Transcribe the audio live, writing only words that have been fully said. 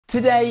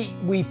Today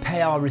we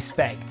pay our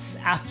respects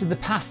after the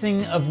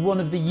passing of one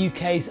of the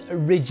UK's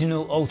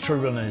original ultra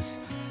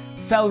runners,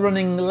 fell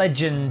running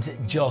legend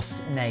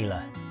Joss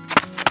Naylor.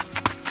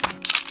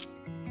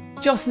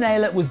 Joss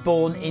Naylor was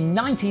born in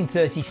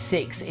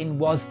 1936 in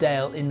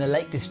Wasdale in the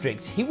Lake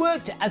District. He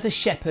worked as a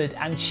shepherd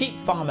and sheep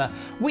farmer,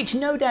 which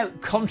no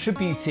doubt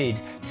contributed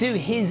to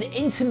his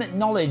intimate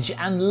knowledge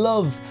and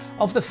love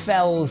of the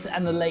fells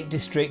and the Lake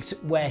District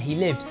where he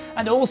lived,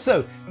 and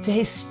also to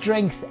his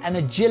strength and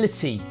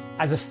agility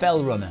as a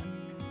fell runner.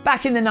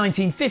 Back in the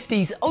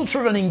 1950s,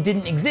 ultra running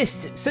didn't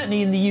exist,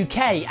 certainly in the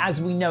UK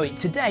as we know it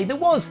today. There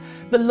was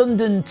the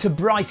London to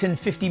Brighton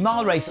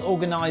 50-mile race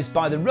organised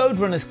by the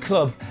Roadrunners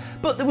Club,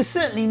 but there was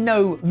certainly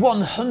no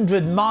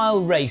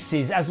 100-mile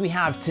races as we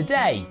have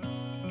today.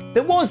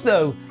 There was,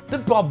 though, the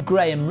Bob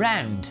Graham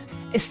Round.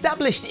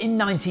 Established in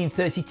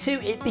 1932,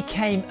 it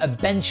became a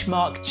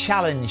benchmark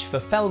challenge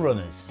for fell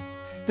runners.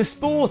 The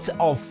sport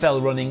of fell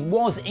running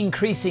was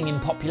increasing in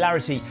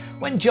popularity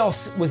when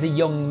Joss was a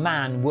young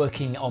man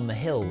working on the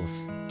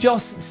hills.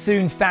 Joss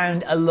soon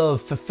found a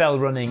love for fell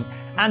running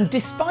and,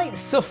 despite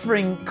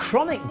suffering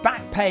chronic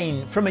back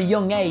pain from a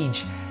young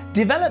age,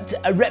 developed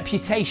a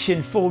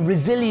reputation for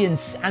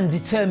resilience and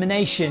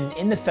determination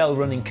in the fell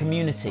running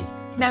community.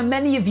 Now,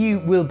 many of you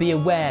will be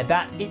aware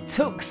that it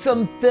took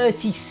some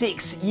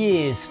 36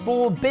 years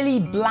for Billy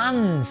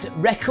Bland's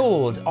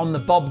record on the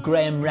Bob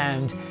Graham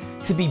Round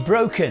to be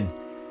broken.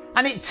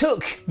 And it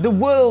took the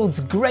world's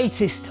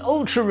greatest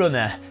ultra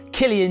runner,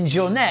 Kilian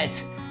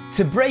Jornet,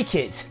 to break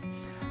it.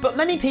 But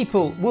many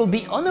people will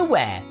be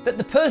unaware that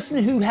the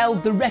person who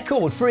held the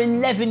record for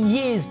 11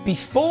 years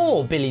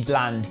before Billy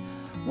Bland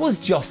was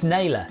Joss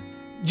Naylor.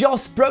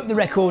 Joss broke the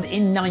record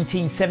in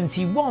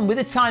 1971 with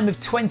a time of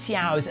 20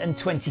 hours and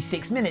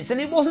 26 minutes, and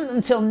it wasn't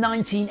until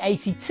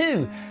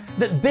 1982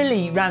 that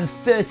Billy ran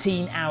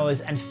 13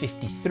 hours and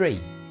 53.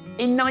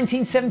 In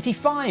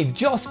 1975,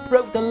 Joss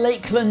broke the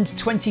Lakeland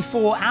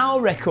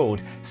 24-hour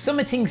record,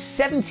 summiting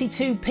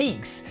 72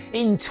 peaks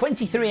in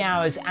 23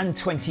 hours and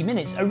 20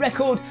 minutes, a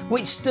record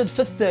which stood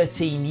for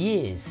 13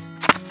 years.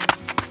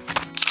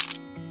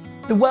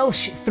 The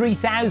Welsh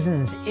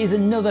 3000s is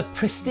another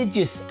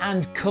prestigious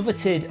and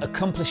coveted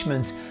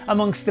accomplishment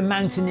amongst the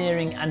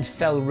mountaineering and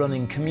fell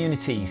running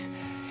communities.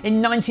 In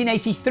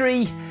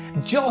 1983,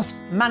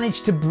 Joss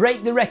managed to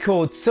break the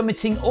record,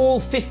 summiting all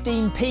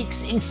 15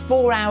 peaks in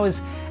 4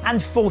 hours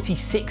and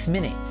 46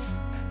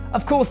 minutes.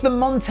 Of course, the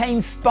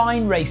Montane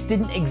Spine Race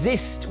didn't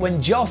exist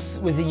when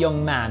Joss was a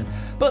young man,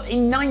 but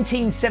in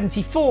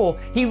 1974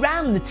 he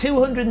ran the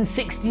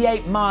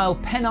 268-mile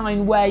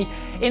Pennine Way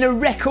in a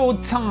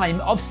record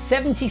time of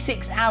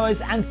 76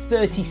 hours and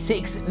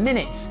 36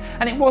 minutes.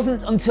 And it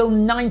wasn't until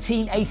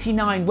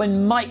 1989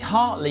 when Mike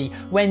Hartley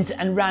went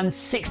and ran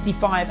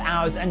 65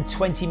 hours and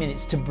 20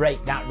 minutes to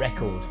break that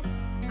record.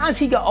 As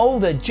he got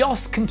older,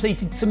 Joss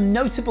completed some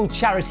notable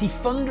charity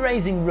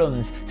fundraising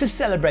runs to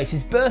celebrate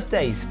his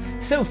birthdays.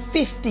 So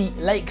 50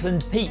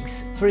 Lakeland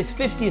peaks for his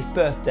 50th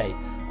birthday.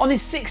 On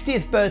his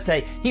 60th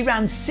birthday, he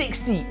ran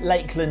 60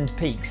 Lakeland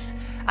peaks.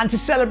 And to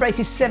celebrate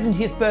his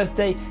 70th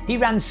birthday, he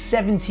ran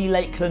 70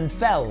 Lakeland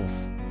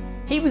fells.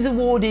 He was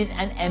awarded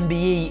an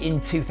MBE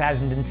in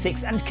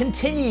 2006 and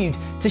continued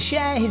to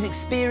share his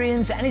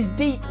experience and his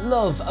deep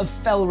love of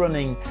fell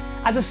running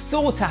as a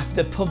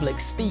sought-after public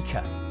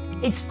speaker.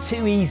 It's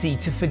too easy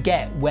to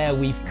forget where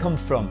we've come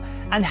from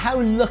and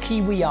how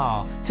lucky we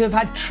are to have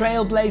had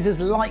trailblazers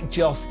like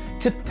Joss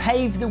to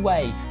pave the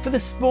way for the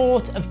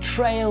sport of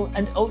trail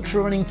and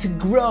ultra running to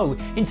grow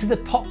into the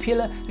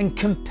popular and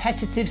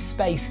competitive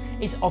space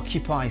it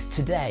occupies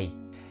today.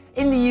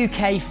 In the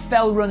UK,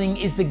 fell running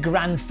is the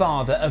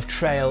grandfather of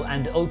trail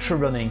and ultra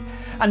running,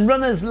 and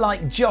runners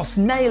like Joss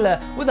Naylor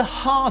were the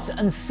heart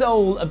and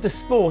soul of the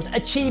sport,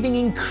 achieving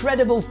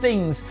incredible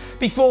things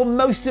before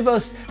most of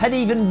us had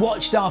even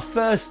watched our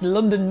first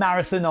London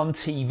Marathon on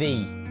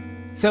TV.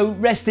 So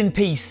rest in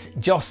peace,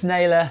 Joss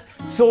Naylor,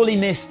 sorely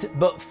missed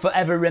but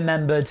forever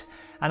remembered,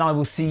 and I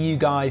will see you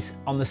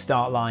guys on the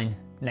start line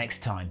next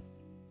time.